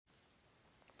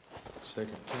2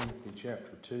 Timothy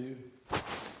chapter 2.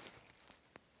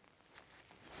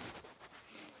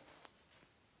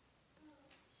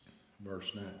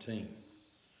 Verse 19.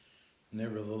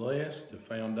 Nevertheless, the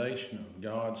foundation of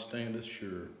God standeth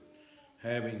sure,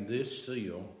 having this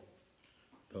seal,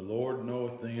 the Lord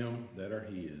knoweth them that are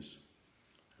his.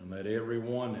 And let every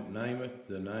one that nameth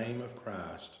the name of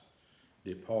Christ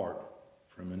depart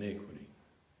from iniquity.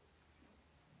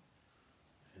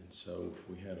 And so if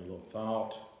we had a little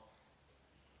thought,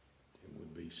 it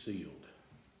would be sealed.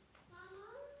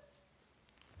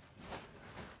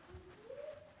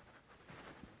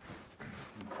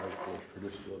 Pray for us for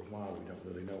just a little while. We don't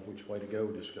really know which way to go.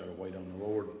 Just got to wait on the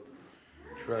Lord,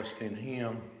 trust in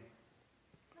Him.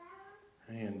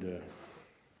 And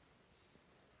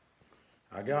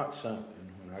I got something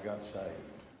when I got saved.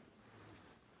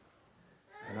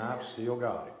 And I've still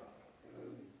got it.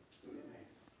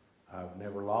 I've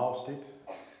never lost it.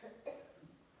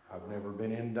 I've never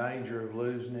been in danger of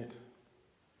losing it.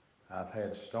 I've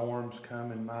had storms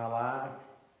come in my life.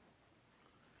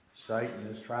 Satan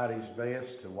has tried his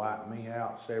best to wipe me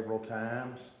out several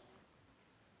times.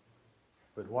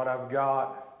 But what I've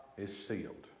got is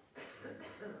sealed.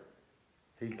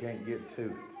 He can't get to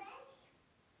it.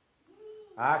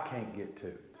 I can't get to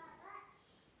it.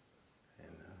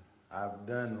 And I've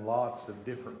done lots of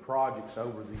different projects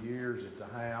over the years at the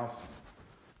house.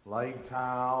 Laid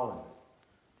tile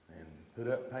and put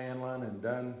up paneling and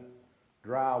done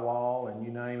drywall and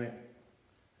you name it.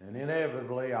 And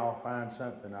inevitably I'll find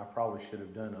something I probably should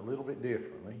have done a little bit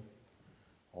differently,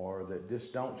 or that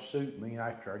just don't suit me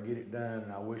after I get it done,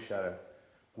 and I wish I'd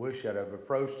have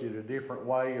approached it a different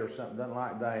way or something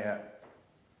like that.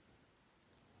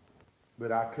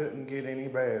 But I couldn't get any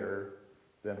better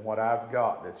than what I've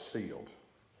got that's sealed.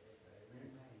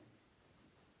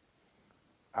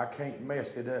 I can't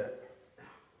mess it up.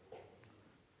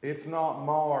 It's not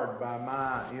marred by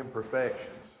my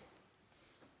imperfections.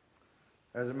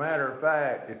 As a matter of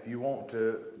fact, if you want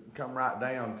to come right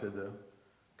down to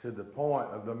the point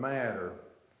of the matter,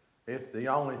 it's the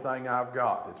only thing I've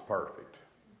got that's perfect.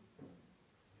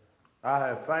 I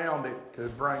have found it to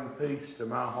bring peace to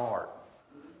my heart.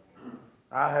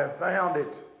 I have found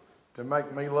it to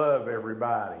make me love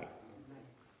everybody.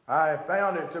 I have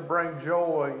found it to bring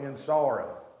joy in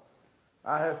sorrow.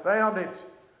 I have found it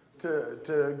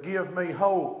to give me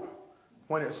hope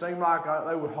when it seemed like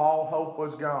all hope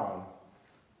was gone.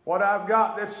 What I've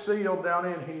got that's sealed down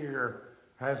in here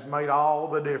has made all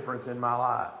the difference in my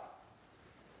life.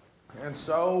 And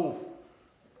so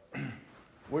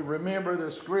we remember the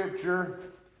scripture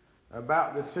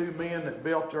about the two men that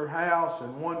built their house,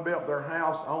 and one built their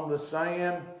house on the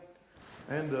sand,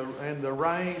 and the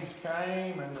rains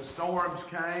came and the storms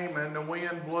came and the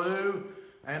wind blew,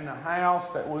 and the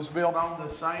house that was built on the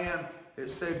sand, it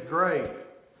said great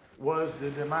was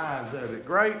the demise of it.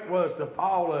 Great was the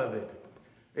fall of it.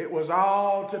 It was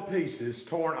all to pieces,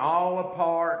 torn all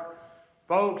apart.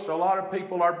 Folks, a lot of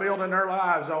people are building their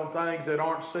lives on things that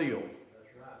aren't sealed.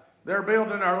 That's right. They're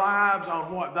building their lives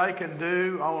on what they can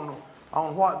do, on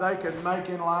what they can make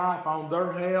in life, on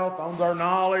their health, on their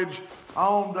knowledge,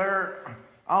 on their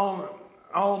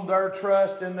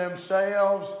trust in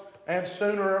themselves. And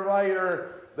sooner or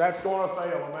later, that's going to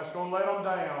fail them. That's going to let them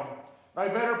down. They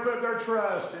better put their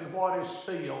trust in what is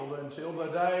sealed until the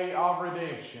day of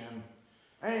redemption.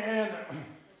 And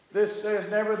this says,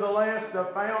 nevertheless, the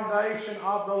foundation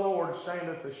of the Lord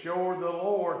standeth assured. The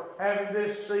Lord, having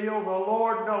this seal, the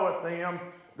Lord knoweth them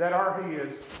that are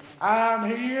his. I'm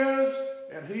his,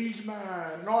 and he's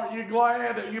mine. Aren't you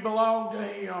glad that you belong to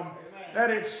him? Amen.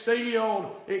 That it's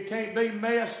sealed. It can't be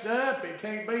messed up. It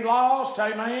can't be lost.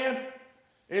 Amen.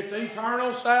 It's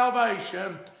eternal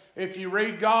salvation. If you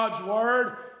read God's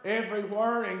word, every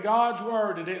word in God's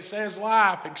word that it says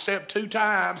life, except 2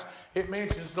 times, it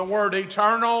mentions the word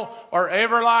eternal or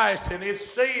everlasting. It's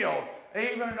sealed.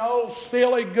 Even an old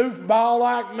silly goofball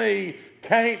like me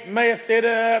can't mess it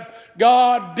up.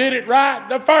 God did it right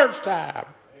the first time.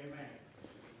 Amen.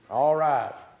 All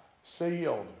right.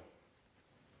 Sealed.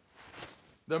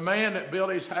 The man that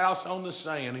built his house on the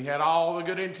sand, he had all the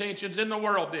good intentions in the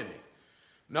world, didn't he?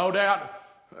 No doubt,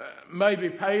 maybe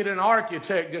paid an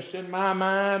architect, just in my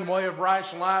mind, way of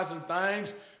rationalizing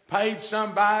things, paid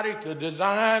somebody to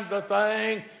design the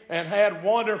thing and had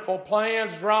wonderful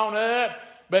plans drawn up,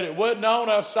 but it wasn't on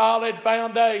a solid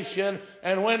foundation,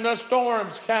 and when the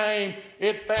storms came,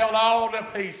 it fell all to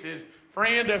pieces.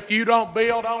 Friend, if you don't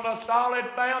build on a solid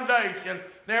foundation,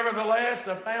 nevertheless,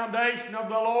 the foundation of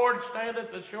the Lord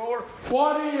standeth assured.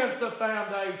 What is the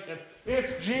foundation?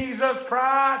 It's Jesus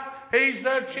Christ. He's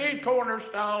the chief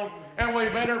cornerstone, and we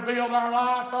better build our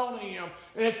life on Him.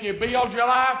 If you build your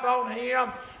life on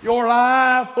Him, your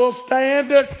life will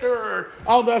stand assured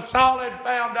on the solid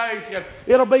foundation.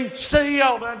 It'll be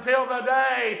sealed until the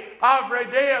day of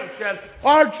redemption.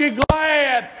 Aren't you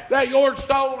glad that your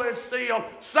soul is sealed?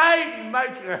 Satan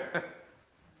makes you...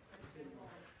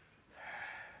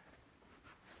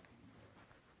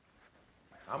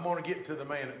 I'm going to get to the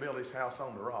man that built his house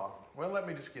on the rock. Well, let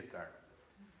me just get there.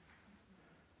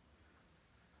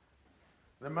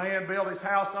 The man built his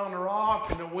house on the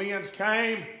rock, and the winds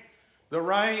came, the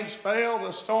rains fell,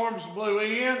 the storms blew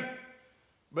in,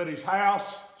 but his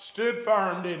house stood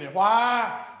firm, didn't it?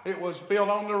 Why? It was built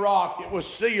on the rock. It was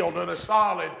sealed on a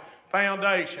solid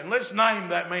foundation. Let's name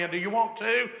that man. Do you want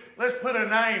to? Let's put a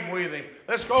name with him.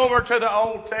 Let's go over to the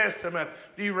Old Testament.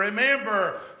 Do you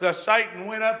remember that Satan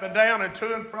went up and down and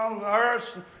to and fro the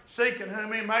earth, seeking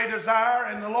whom he may desire?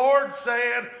 And the Lord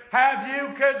said, have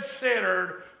you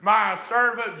considered my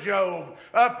servant Job,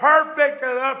 a perfect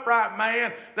and upright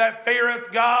man that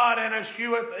feareth God and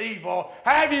escheweth evil?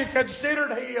 Have you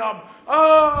considered him?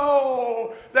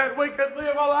 Oh, that we could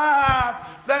live a life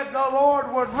that the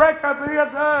Lord would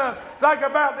recommend us. Think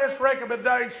about this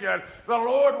recommendation. The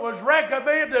Lord was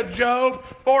recommended Job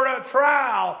for a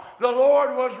trial. The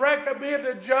Lord was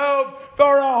recommended Job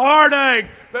for a heartache.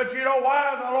 But you know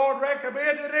why the Lord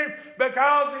recommended him?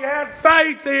 Because he had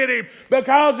faith in him.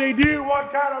 Because he knew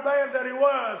what kind of man that he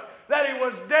was. That he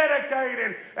was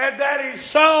dedicated. And that his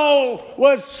soul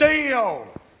was sealed.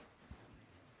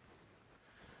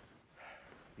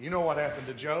 You know what happened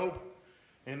to Job?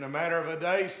 In the matter of a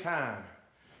day's time,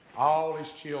 all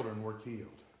his children were killed.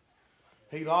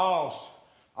 He lost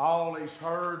all his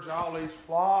herds, all his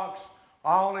flocks,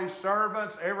 all his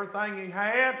servants, everything he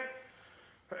had.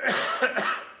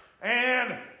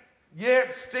 And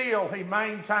yet still he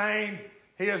maintained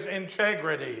his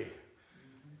integrity.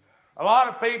 A lot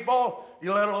of people,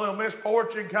 you let a little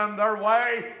misfortune come their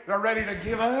way, they're ready to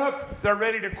give up, they're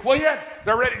ready to quit,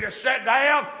 they're ready to sit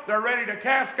down, they're ready to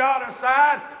cast God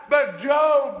aside. But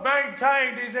Job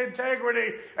maintained his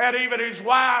integrity, and even his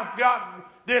wife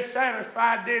got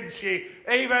dissatisfied, didn't she?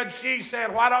 Even she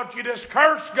said, why don't you just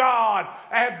curse God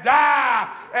and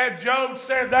die? And Job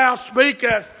said, thou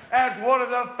speakest as one of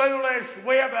the foolish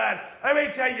women. Let me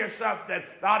tell you something.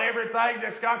 Not everything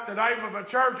that's got the name of a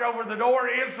church over the door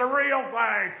is the real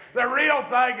thing. The real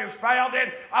thing is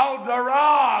founded on the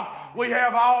rock. We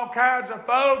have all kinds of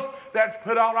folks that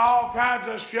put on all kinds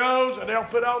of shows, and they'll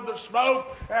put on the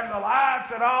smoke and the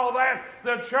lights and all that.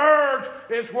 The church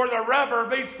is where the rubber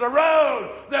meets the road.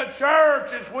 The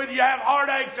church is when you have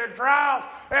heartaches and trials,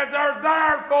 and they're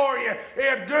there for you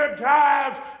in good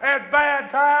times and bad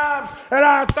times. And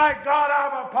I thank God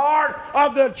I'm a part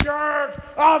of the church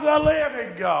of the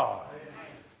living God.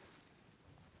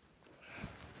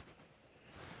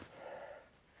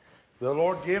 The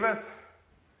Lord giveth,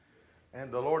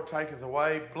 and the Lord taketh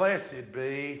away. Blessed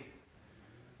be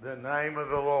the name of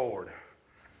the Lord.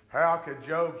 How could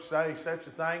Job say such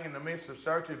a thing in the midst of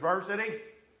such adversity?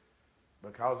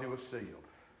 Because he was sealed.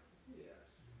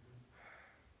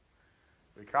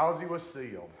 Because he was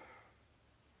sealed.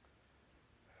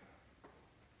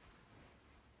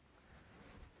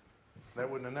 That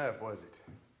wasn't enough, was it?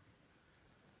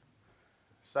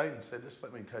 Satan said, just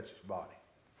let me touch his body.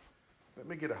 Let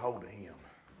me get a hold of him.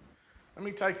 Let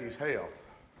me take his health.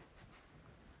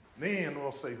 Then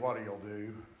we'll see what he'll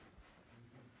do.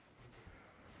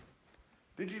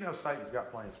 Did you know Satan's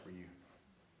got plans for you?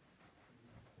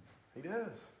 He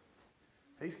does.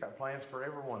 He's got plans for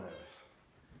every one of us.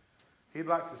 He'd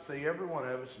like to see every one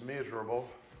of us miserable,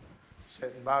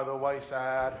 sitting by the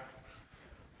wayside,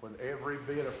 with every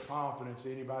bit of confidence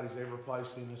anybody's ever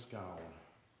placed in us gone.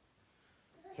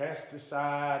 Cast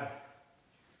aside,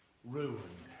 ruined.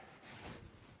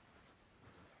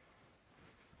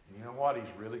 You know what? He's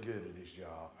really good at his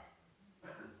job.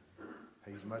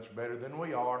 He's much better than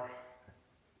we are.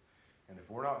 And if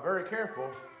we're not very careful,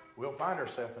 we'll find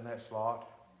ourselves in that slot.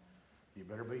 You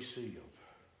better be sealed.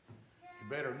 You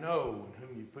better know in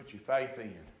whom you put your faith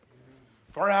in.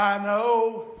 For I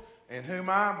know in whom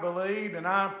I believed, and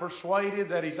I'm persuaded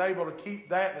that he's able to keep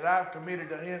that I've committed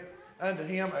to him, unto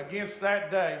him against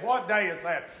that day. What day is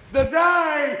that? The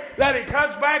day that he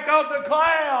comes back on the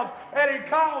clouds and he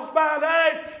calls my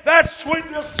name. That's when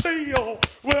the seal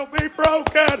will be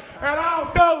broken, and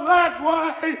I'll go that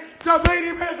way to meet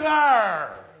him in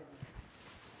there.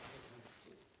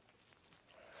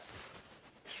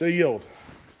 Sealed.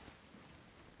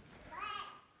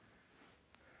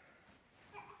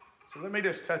 So let me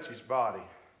just touch his body.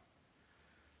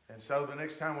 And so the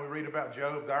next time we read about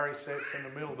Job, there he sits in the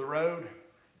middle of the road,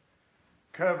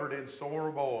 covered in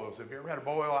sore boils. Have you ever had a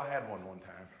boil? I had one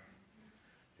time.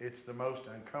 It's the most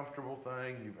uncomfortable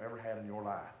thing you've ever had in your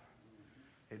life.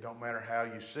 It don't matter how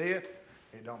you sit.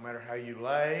 It don't matter how you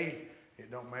lay. It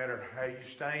don't matter how you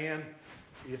stand.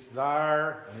 It's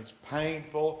there, and it's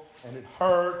painful, and it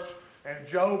hurts. And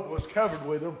Job was covered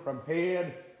with them from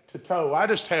head to toe. I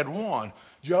just had one.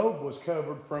 Job was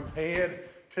covered from head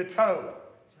to toe.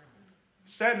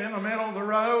 Sitting in the middle of the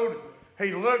road,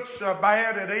 he looked so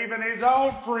bad that even his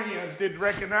own friends didn't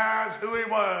recognize who he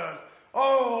was.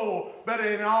 Oh, but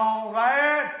in all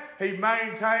that, he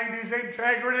maintained his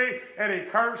integrity and he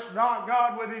cursed not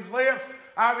God with his lips.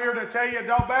 I'm here to tell you,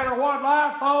 no matter what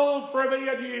life holds for me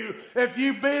and you, if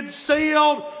you've been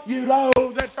sealed, you know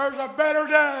that there's a better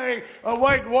day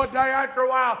awaiting one day after a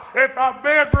while. If I'm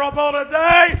miserable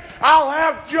today, I'll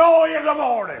have joy in the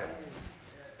morning.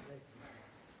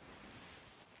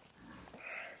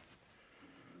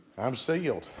 I'm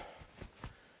sealed.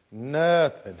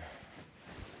 Nothing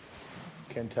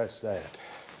can touch that.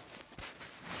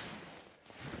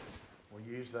 We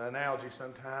use the analogy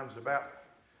sometimes about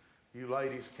you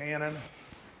ladies canning.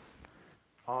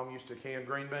 Mom used to can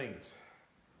green beans.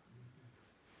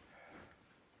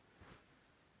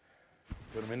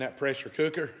 Put them in that pressure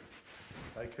cooker.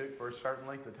 They cook for a certain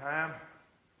length of time.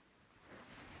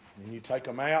 And then you take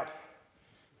them out,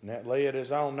 and that lid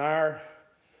is on there.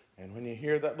 And when you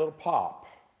hear that little pop,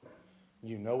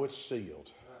 you know it's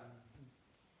sealed.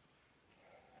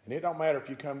 And it don't matter if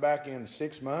you come back in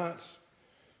 6 months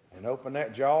and open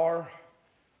that jar,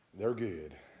 they're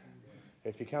good.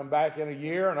 If you come back in a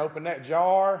year and open that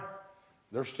jar,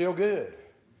 they're still good.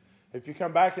 If you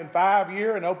come back in 5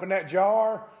 years and open that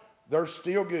jar, they're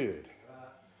still good.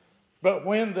 But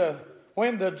when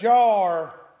the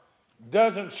jar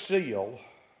doesn't seal,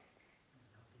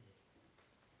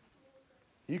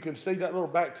 you can see that little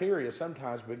bacteria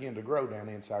sometimes begin to grow down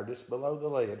inside, just below the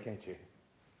lid, can't you?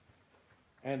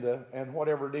 And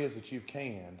whatever it is that you've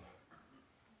canned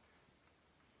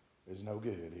is no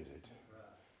good, is it?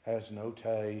 Has no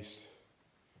taste.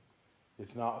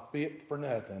 It's not fit for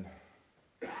nothing.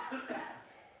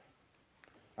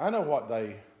 I know what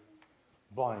they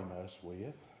blame us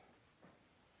with.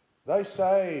 They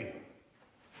say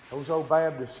those old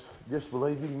Baptists just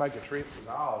believe you can make a trip to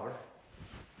the altar.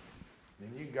 Then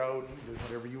you can go and you can do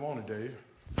whatever you want to do,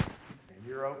 and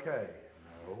you're okay.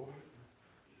 No.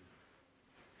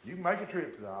 You can make a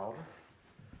trip to the altar,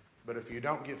 but if you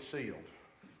don't get sealed,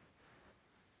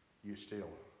 you're still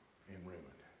in ruin.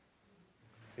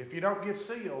 If you don't get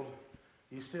sealed,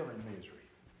 you're still in misery.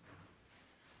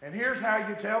 And here's how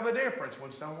you tell the difference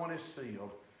when someone is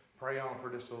sealed. Pray on for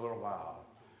just a little while.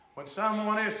 When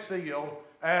someone is sealed,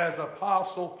 as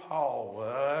Apostle Paul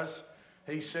was,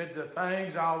 he said, the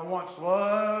things I once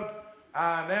loved,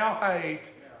 I now hate,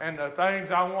 and the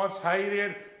things I once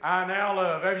hated, I now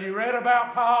love. Have you read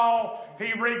about Paul?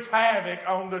 He wreaked havoc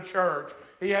on the church.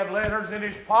 He had letters in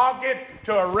his pocket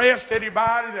to arrest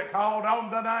anybody that called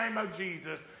on the name of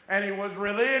Jesus. And he was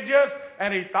religious,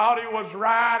 and he thought he was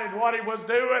right in what he was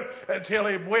doing until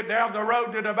he went down the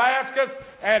road to Damascus,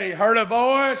 and he heard a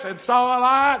voice and saw a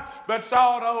light, but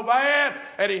saw no man.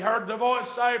 And he heard the voice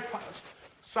say,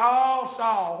 Saul,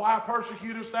 Saul, why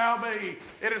persecutest thou me?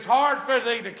 It is hard for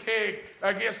thee to kick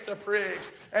against the pricks.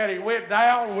 And he went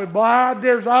down with blind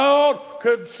years old,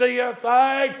 couldn't see a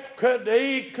thing, couldn't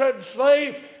eat, couldn't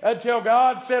sleep, until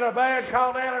God sent a man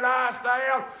called Ananias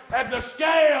down, and the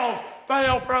scales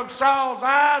fell from Saul's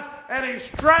eyes, and he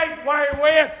straightway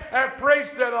went and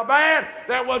preached to the man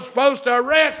that was supposed to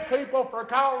arrest people for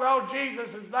calling on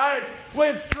Jesus' name.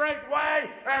 Went straightway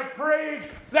and preached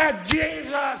that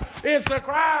Jesus is the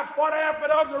Christ. What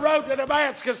happened on the road to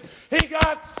Damascus? He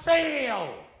got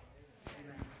sealed.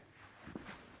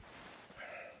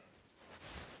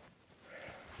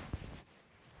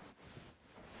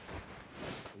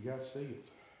 He got sealed.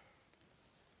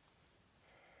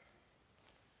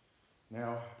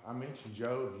 Now, I mentioned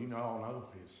Job. You all know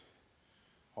his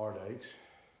heartaches.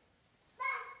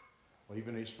 Well,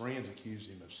 even his friends accused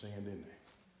him of sin, didn't they?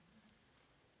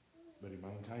 But he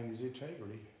maintained his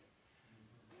integrity.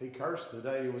 He cursed the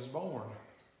day he was born.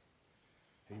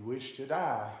 He wished to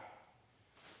die,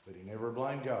 but he never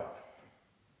blamed God.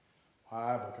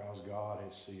 Why? Because God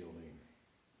has sealed him.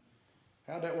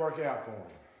 How'd that work out for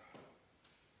him?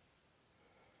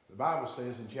 The Bible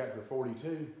says in chapter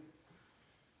 42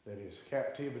 that his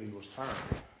captivity was turned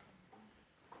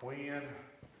when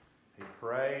he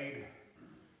prayed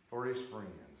for his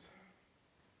friends.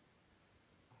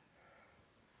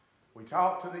 We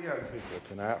talked to the young people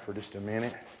tonight for just a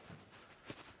minute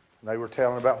They were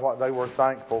telling about what they were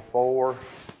thankful for.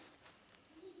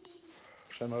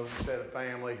 Some of them said a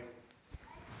family,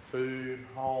 food,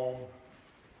 home,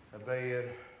 a bed.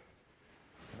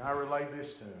 And I relayed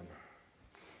this to them.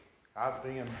 I've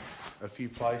been a few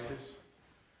places.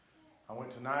 I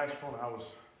went to Nashville and I was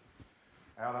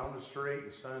out on the street.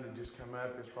 The sun had just come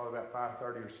up. It was probably about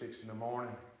 5:30 or 6 in the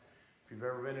morning. If you've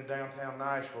ever been in downtown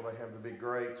Nashville, they have the big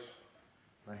grates.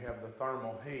 They have the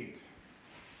thermal heat.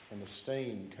 And the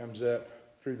steam comes up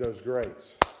through those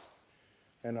grates.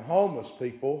 And the homeless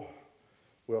people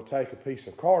will take a piece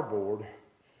of cardboard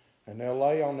and they'll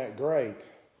lay on that grate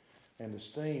and the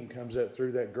steam comes up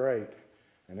through that grate.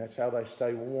 And that's how they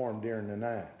stay warm during the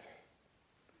night.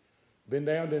 Been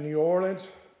down to New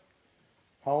Orleans,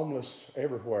 homeless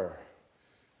everywhere.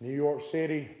 New York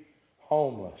City,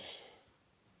 homeless.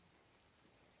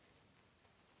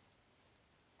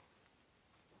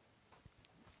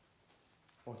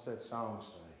 What's that song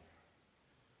say?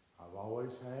 I've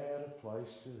always had a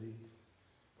place to eat,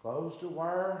 clothes to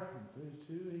wear, and food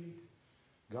to eat.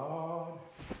 God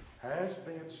has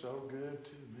been so good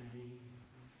to me.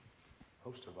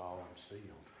 Most of all, I'm sealed.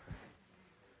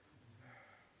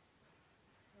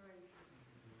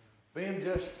 Been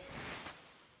just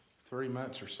 3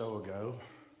 months or so ago,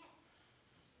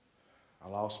 I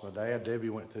lost my dad. Debbie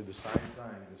went through the same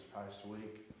thing this past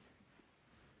week.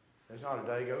 There's not a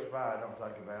day goes by I don't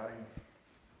think about him.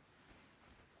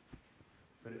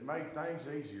 But it made things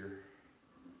easier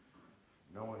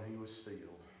knowing he was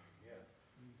sealed.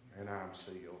 And I'm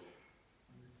sealed.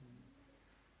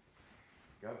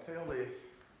 Got to tell this.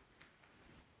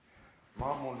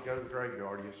 Mom wanted to go to the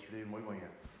graveyard yesterday and we went.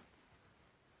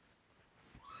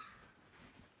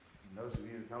 And those of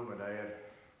you that know my dad,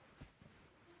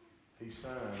 he's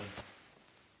son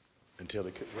until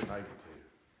he wasn't able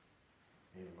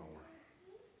to anymore.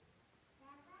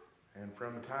 And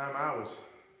from the time I was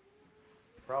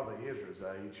probably Israel's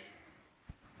age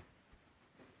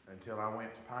until I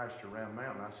went to pasture around the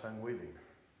mountain, I sung with him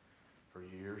for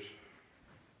years.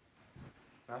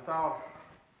 And I thought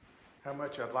how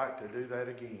much I'd like to do that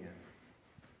again.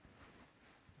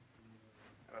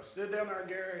 And I stood down there,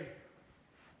 Gary,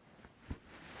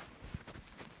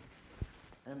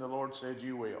 and the Lord said,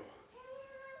 you will.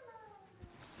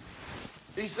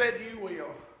 He said, you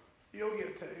will. You'll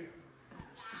get to.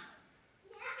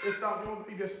 It's not going to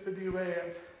be just a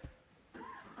duet.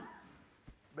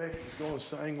 Becky's going to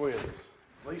sing with us.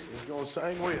 Lisa's going to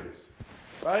sing with us.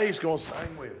 Faye's going to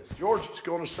sing with us. George's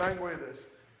going to sing with us.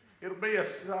 It'll be a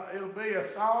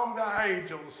song the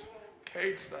angels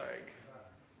can't sing.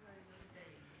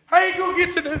 I ain't going to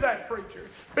get to do that, preacher,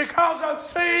 because I'm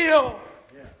sealed.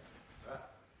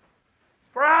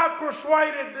 For I'm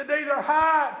persuaded that neither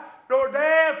height, nor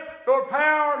depth, nor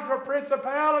powers, nor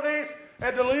principalities,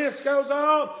 and the list goes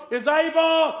on, is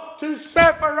able to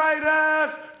separate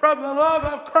us from the love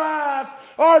of Christ.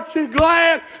 Aren't you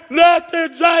glad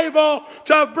nothing's able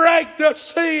to break the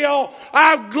seal?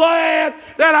 I'm glad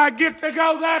that I get to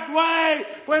go that way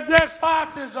when this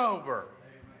life is over.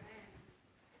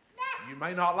 You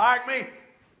may not like me.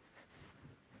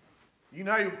 You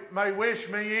may wish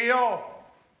me ill.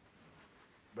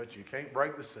 But you can't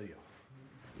break the seal.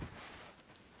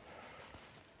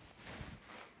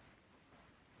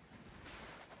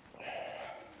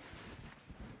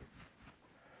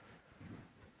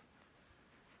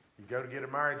 You go to get a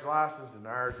marriage license, and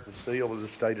there's the seal of the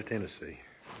state of Tennessee.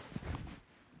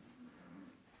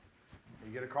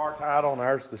 You get a car title, and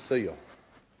there's the seal.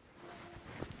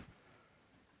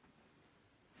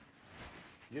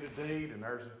 You get a deed, and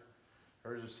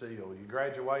there's a seal. You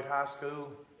graduate high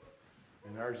school,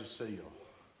 and there's a seal.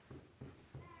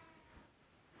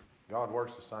 God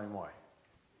works the same way.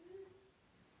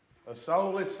 A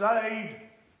soul is saved.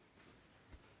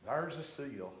 There's a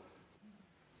seal.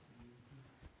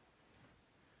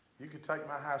 You could take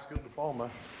my high school diploma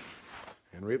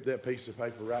and rip that piece of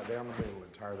paper right down the middle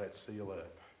and tear that seal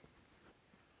up.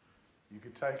 You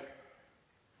could take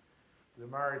the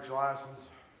marriage license,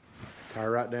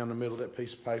 tear right down the middle of that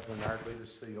piece of paper, and there'd be the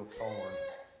seal torn.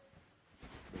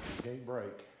 But you can't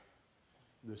break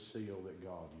the seal that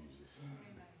God uses.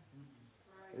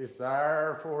 It's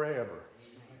there forever.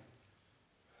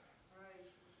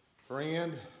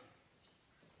 Friend,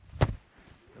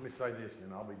 let me say this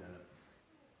and I'll be done.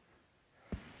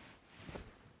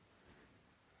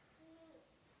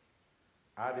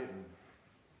 I didn't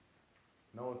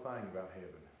know a thing about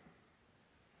heaven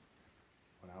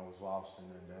when I was lost and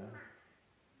undone.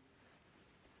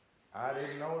 I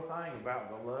didn't know a thing about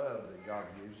the love that God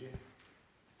gives you,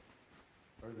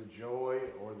 or the joy,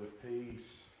 or the peace.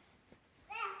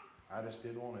 I just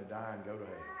didn't want to die and go to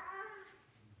hell.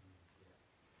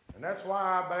 And that's why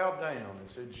I bowed down and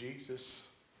said, Jesus,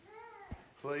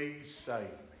 please save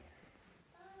me.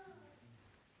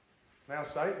 Now,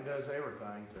 Satan does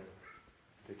everything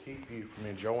to keep you from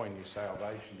enjoying your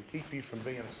salvation, to keep you from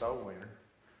being a soul winner.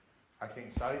 I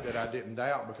can't say that I didn't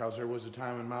doubt, because there was a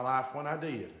time in my life when I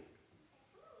did.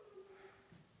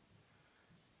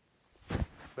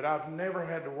 But I've never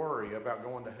had to worry about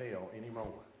going to hell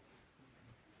anymore.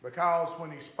 Because when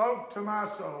He spoke to my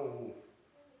soul,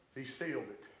 He sealed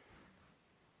it.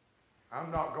 I'm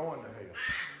not going to hell.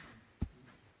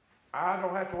 I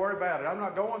don't have to worry about it. I'm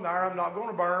not going there. I'm not going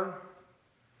to burn.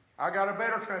 I got a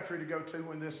better country to go to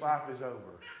when this life is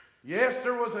over. Yes,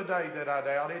 there was a day that I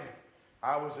doubted.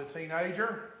 I was a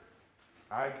teenager.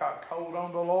 I got cold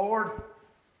on the Lord.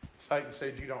 Satan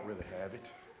said, you don't really have it.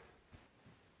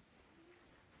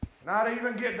 And I'd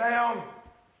even get down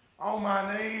on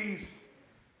my knees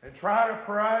and try to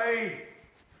pray.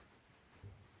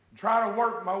 Try to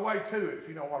work my way to it, if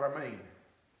you know what I mean.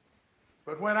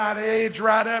 But when I'd edge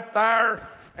right up there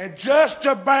and just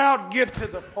about get to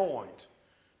the point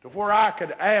to where I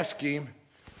could ask Him,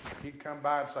 He'd come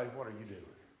by and say, what are you doing?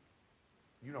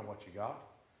 You know what you got.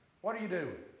 What are you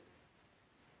doing?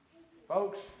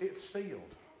 Folks, it's sealed.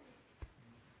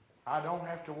 I don't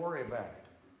have to worry about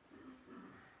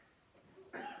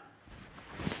it.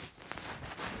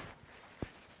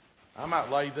 I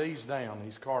might lay these down,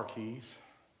 these car keys,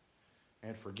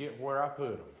 and forget where I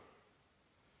put them.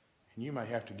 And you may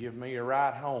have to give me a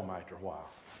ride home after a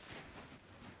while.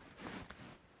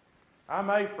 I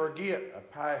may forget a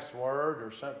password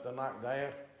or something like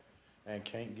that and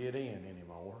can't get in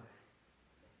anymore.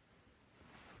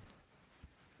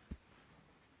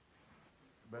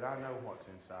 But I know what's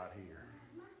inside here,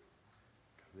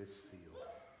 because it's sealed.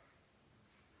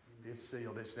 It's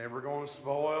sealed. It's never going to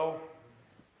spoil.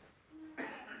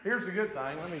 Here's a good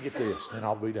thing. Let me get this, and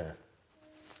I'll be done.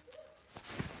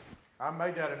 I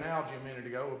made that analogy a minute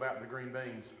ago about the green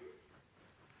beans.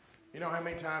 You know how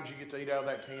many times you get to eat out of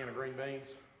that can of green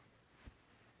beans?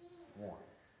 One.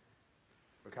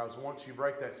 Because once you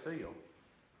break that seal,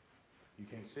 you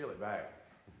can't seal it back.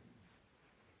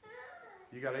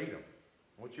 You got to eat them.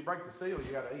 Once you break the seal,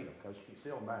 you got to eat them, because you can't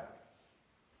seal them back.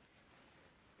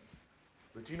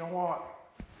 But you know what?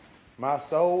 My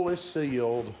soul is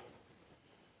sealed,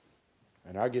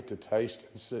 and I get to taste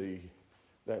and see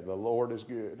that the Lord is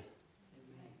good.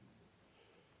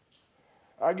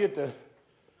 I get to,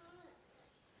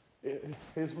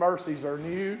 His mercies are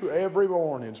new every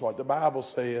morning, is what the Bible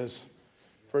says.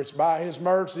 For it's by His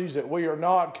mercies that we are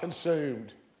not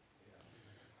consumed.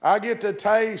 I get to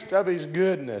taste of His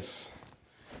goodness.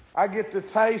 I get to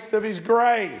taste of His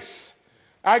grace.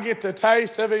 I get to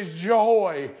taste of His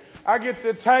joy. I get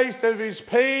to taste of His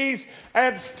peace,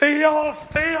 and still,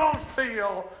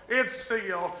 it's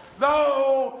sealed.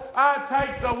 Though I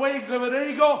take the wings of an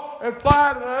eagle and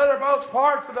fly to the uttermost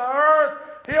parts of the earth,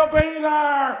 He'll be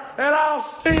there, and I'll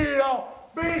still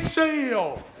be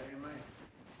sealed. Amen.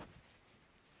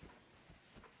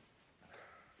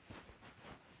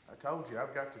 I told you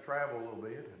I've got to travel a little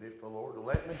bit, and if the Lord will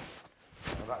let me,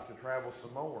 I'd like to travel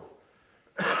some more.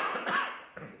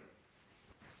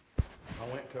 I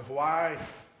went to Hawaii,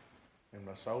 and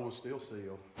my soul was still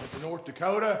sealed. Went to North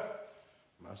Dakota,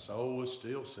 my soul was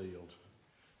still sealed.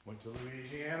 Went to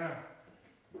Louisiana,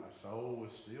 my soul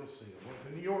was still sealed. Went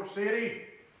to New York City,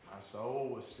 my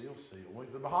soul was still sealed. Went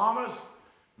to the Bahamas,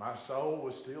 my soul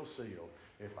was still sealed.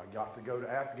 If I got to go to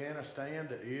Afghanistan,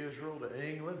 to Israel, to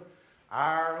England,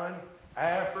 Ireland,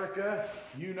 Africa,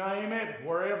 you name it,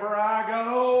 wherever I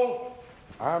go,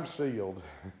 I'm sealed.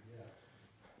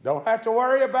 Don't have to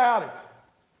worry about it.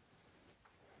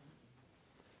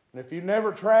 And if you've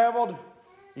never traveled,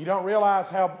 you don't realize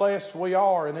how blessed we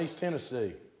are in East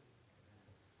Tennessee.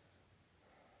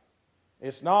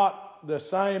 It's not the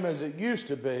same as it used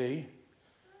to be,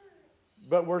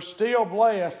 but we're still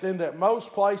blessed in that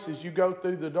most places you go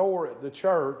through the door at the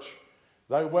church,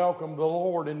 they welcome the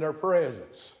Lord in their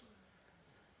presence.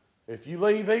 If you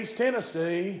leave East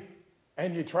Tennessee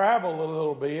and you travel a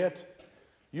little bit,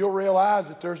 you'll realize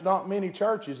that there's not many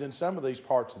churches in some of these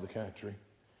parts of the country.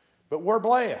 But we're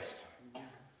blessed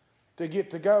to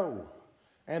get to go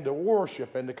and to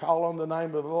worship and to call on the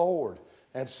name of the Lord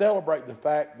and celebrate the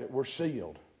fact that we're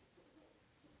sealed.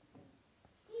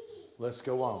 Let's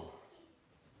go on.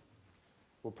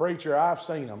 Well, preacher, I've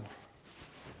seen them.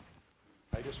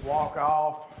 They just walk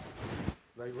off.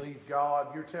 They leave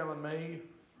God. You're telling me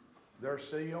they're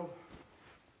sealed?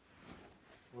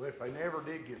 Well, if they never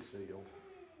did get sealed,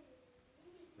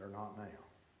 they're not now.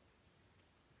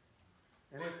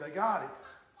 And if they got it,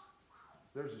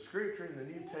 there's a scripture in the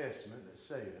New Testament that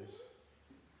says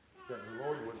that the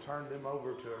Lord would turn them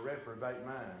over to a reprobate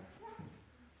mind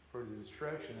for the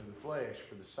destruction of the flesh,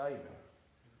 for the saving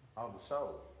of the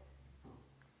soul.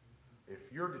 If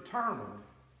you're determined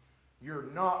you're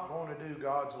not going to do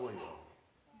God's will,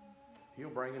 He'll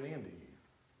bring an end to you.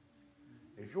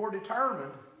 If you're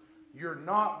determined you're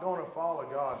not going to follow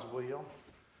God's will,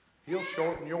 He'll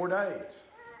shorten your days.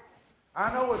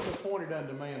 I know it's appointed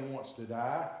unto man once to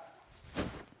die.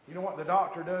 You know what the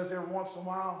doctor does every once in a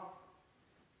while?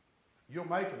 You'll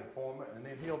make an appointment, and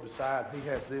then he'll decide he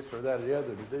has this or that or the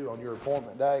other to do on your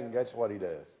appointment day, and guess what he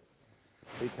does?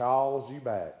 He calls you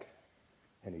back,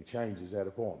 and he changes that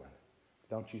appointment.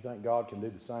 Don't you think God can do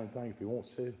the same thing if He wants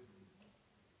to?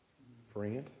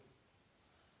 Friend,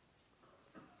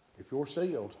 if you're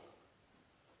sealed,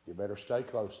 you better stay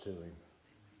close to Him.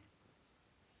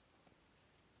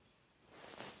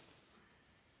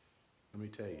 Let me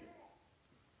tell you,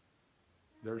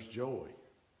 there's joy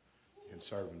in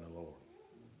serving the Lord.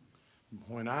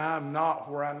 When I'm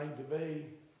not where I need to be,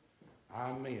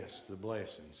 I miss the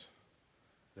blessings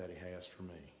that He has for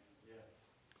me.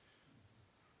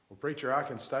 Well, preacher, I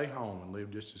can stay home and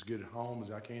live just as good at home as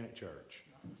I can at church.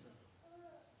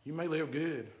 You may live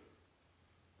good,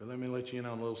 but let me let you in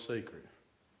on a little secret.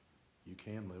 You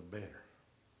can live better.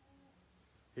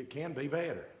 It can be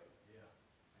better.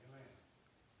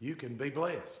 You can be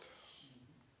blessed.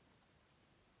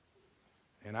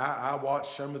 And I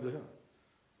watched some of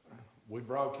we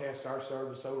broadcast our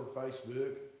service over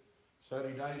Facebook.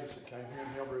 Sonny Davis that came here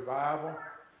and held revival.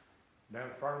 Down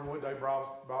at Fernwood, they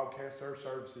broadcast their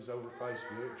services over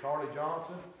Facebook. Charlie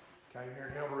Johnson came here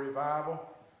and held a revival.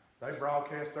 They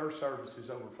broadcast their services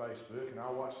over Facebook, and I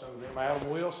watched some of them. Adam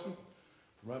Wilson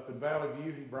from up in Valley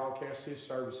View, he broadcast his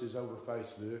services over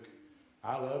Facebook.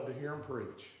 I love to hear him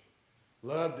preach.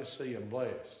 Love to see him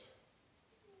blessed.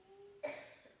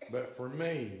 But for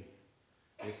me,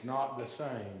 it's not the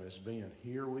same as being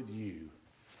here with you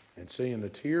and seeing the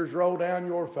tears roll down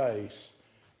your face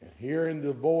and hearing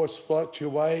the voice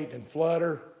fluctuate and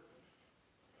flutter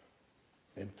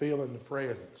and feeling the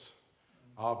presence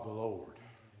of the Lord.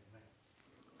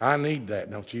 I need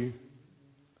that, don't you?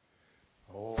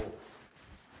 Oh,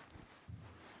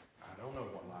 I don't know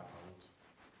what life holds.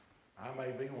 I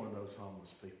may be one of those homeless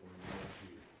people in the next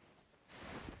year.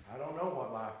 I don't know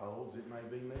what life holds. It may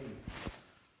be me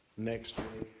next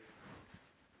week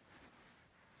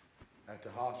at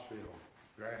the hospital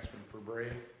grasping for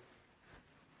breath.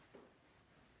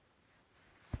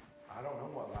 I don't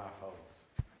know what life holds.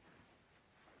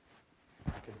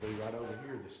 I could be right over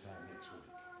here this time next week.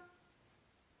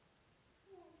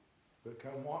 But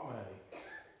come what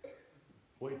may,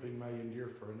 weeping may endure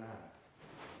for a night,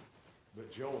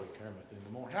 but joy cometh in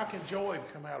the morning. How can joy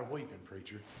come out of weeping,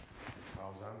 preacher?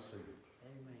 Because I'm sealed.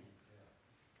 Amen.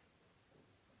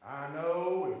 I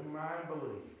know in whom I am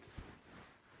believed,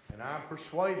 and I'm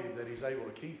persuaded that He's able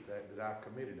to keep that I've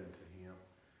committed unto Him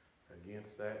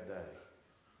against that day.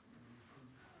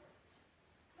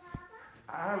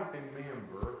 I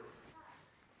remember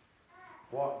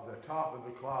what the top of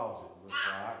the closet looked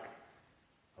like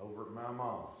over at my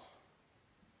mom's.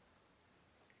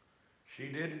 She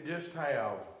didn't just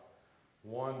have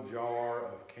one jar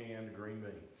of canned green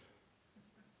beans.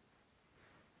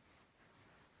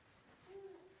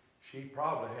 She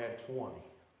probably had 20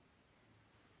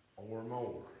 or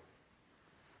more.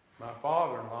 My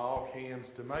father-in-law cans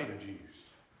tomato juice.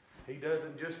 He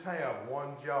doesn't just have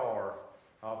one jar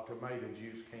of tomato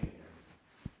juice can.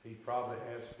 He probably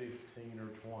has 15 or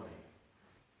 20.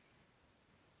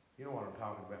 You know what I'm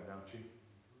talking about, don't you?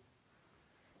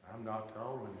 I'm not the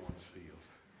only one sealed.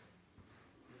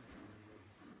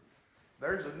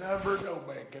 There's a number no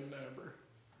man can number.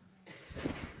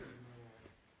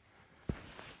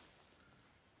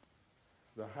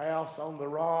 The house on the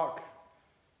rock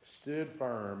stood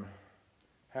firm.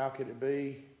 How could it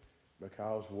be?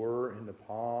 Because we're in the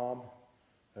palm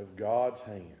of God's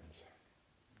hands.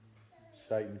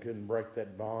 Satan couldn't break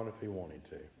that bond if he wanted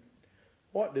to.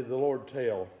 What did the Lord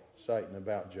tell Satan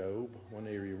about Job when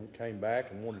he came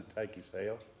back and wanted to take his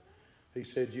health? He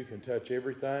said, you can touch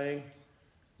everything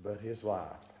but his life.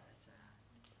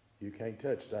 You can't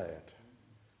touch that.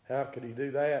 How could he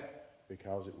do that?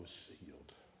 Because it was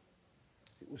sealed.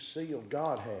 It was sealed.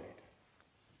 God had it.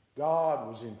 God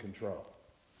was in control.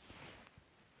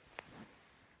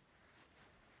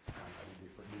 I know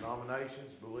different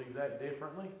denominations believe that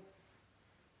differently.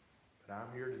 But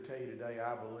I'm here to tell you today,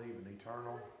 I believe in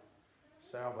eternal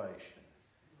salvation.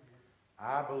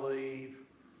 I believe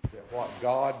that what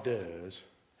God does,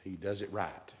 He does it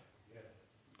right.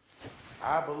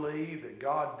 I believe that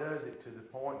God does it to the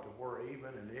point to where even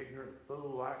an ignorant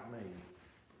fool like me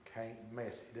can't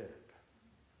mess it up.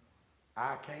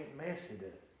 I can't mess it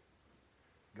up.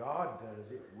 God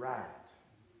does it right.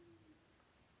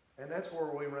 And that's where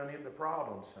we run into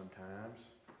problems sometimes.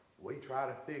 We try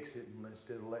to fix it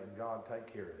instead of letting God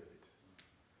take care of it.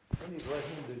 We need to let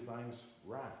Him do things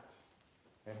right.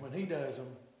 And when He does them,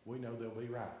 we know they'll be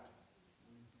right.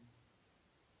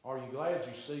 Are you glad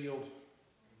you sealed?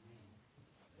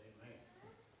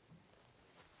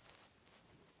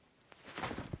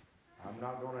 I'm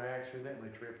not going to accidentally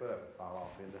trip up and fall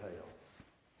off into hell.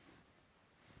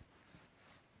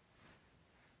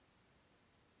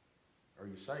 Are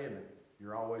you saying that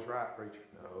you're always right, preacher?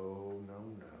 No, no,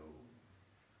 no.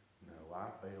 No, I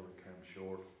fail and come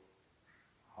short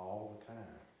all the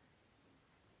time.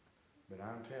 But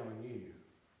I'm telling you,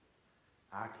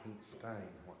 I can't stain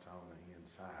what's on the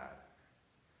inside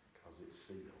because it's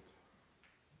sealed.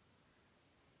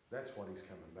 That's what He's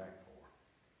coming back for.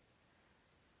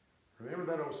 Remember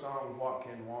that old song, "What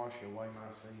can wash away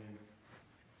my sin?"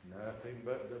 Nothing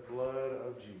but the blood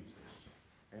of Jesus.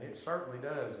 And it certainly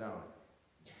does, don't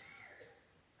it?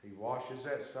 He washes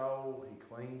that soul, He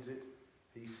cleans it,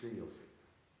 He seals it.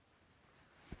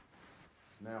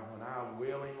 Now, when I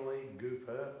willingly goof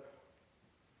up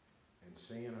and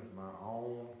sin of my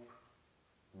own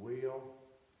will,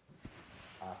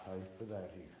 I pay for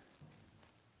that here.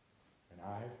 And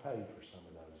I have paid for some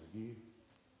of those of you.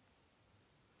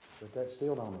 But that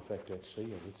still don't affect that seal.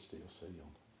 It's still sealed.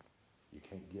 You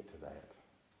can't get to that.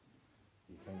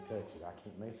 You can't touch it. I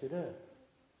can't mess it up.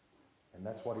 And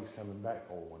that's what He's coming back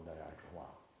for one day after a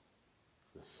while.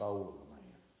 The soul of the man.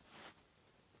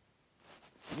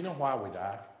 You know why we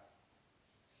die?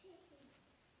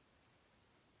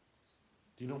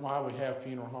 Do you know why we have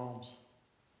funeral homes?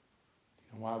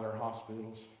 Do you know why there are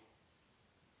hospitals?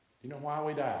 Do you know why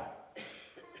we die?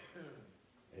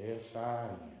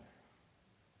 S-I-N.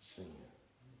 Sin.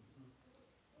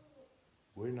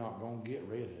 We're not going to get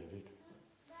rid of it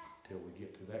till we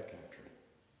get to that country.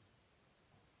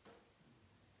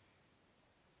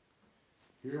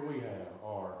 Here we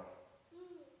are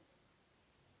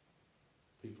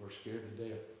people are scared to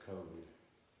death of COVID.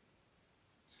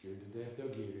 Scared to death they'll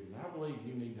get it. And I believe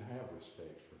you need to have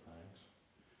respect for things.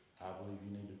 I believe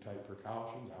you need to take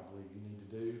precautions. I believe you need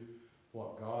to do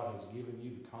what God has given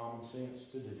you the common sense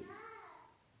to do.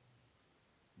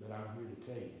 But I'm here to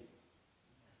tell you,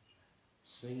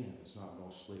 sin is not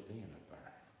going to slip in up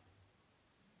there.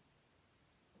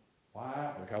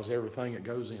 Why? Because everything that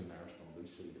goes in there is going to be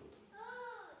sealed.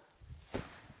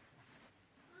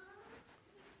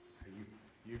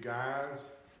 You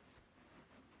guys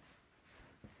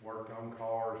worked on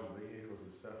cars and vehicles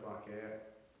and stuff like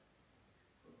that.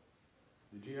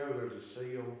 Did you know there's a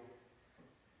seal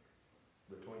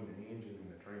between the engine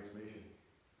and the transmission?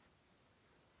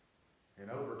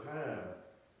 And over time,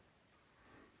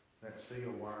 that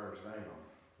seal wires down,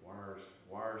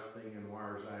 wires thin,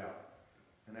 wires out.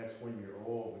 And that's when your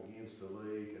oil begins to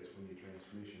leak, that's when your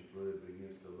transmission fluid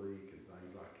begins to leak and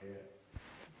things like that.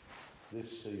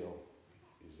 This seal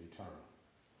is eternal.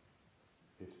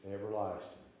 It's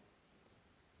everlasting.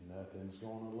 Nothing's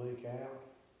going to leak out.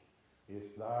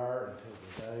 It's there until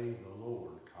the day the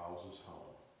Lord calls us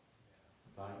home.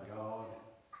 Thank God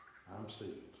I'm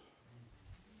sealed.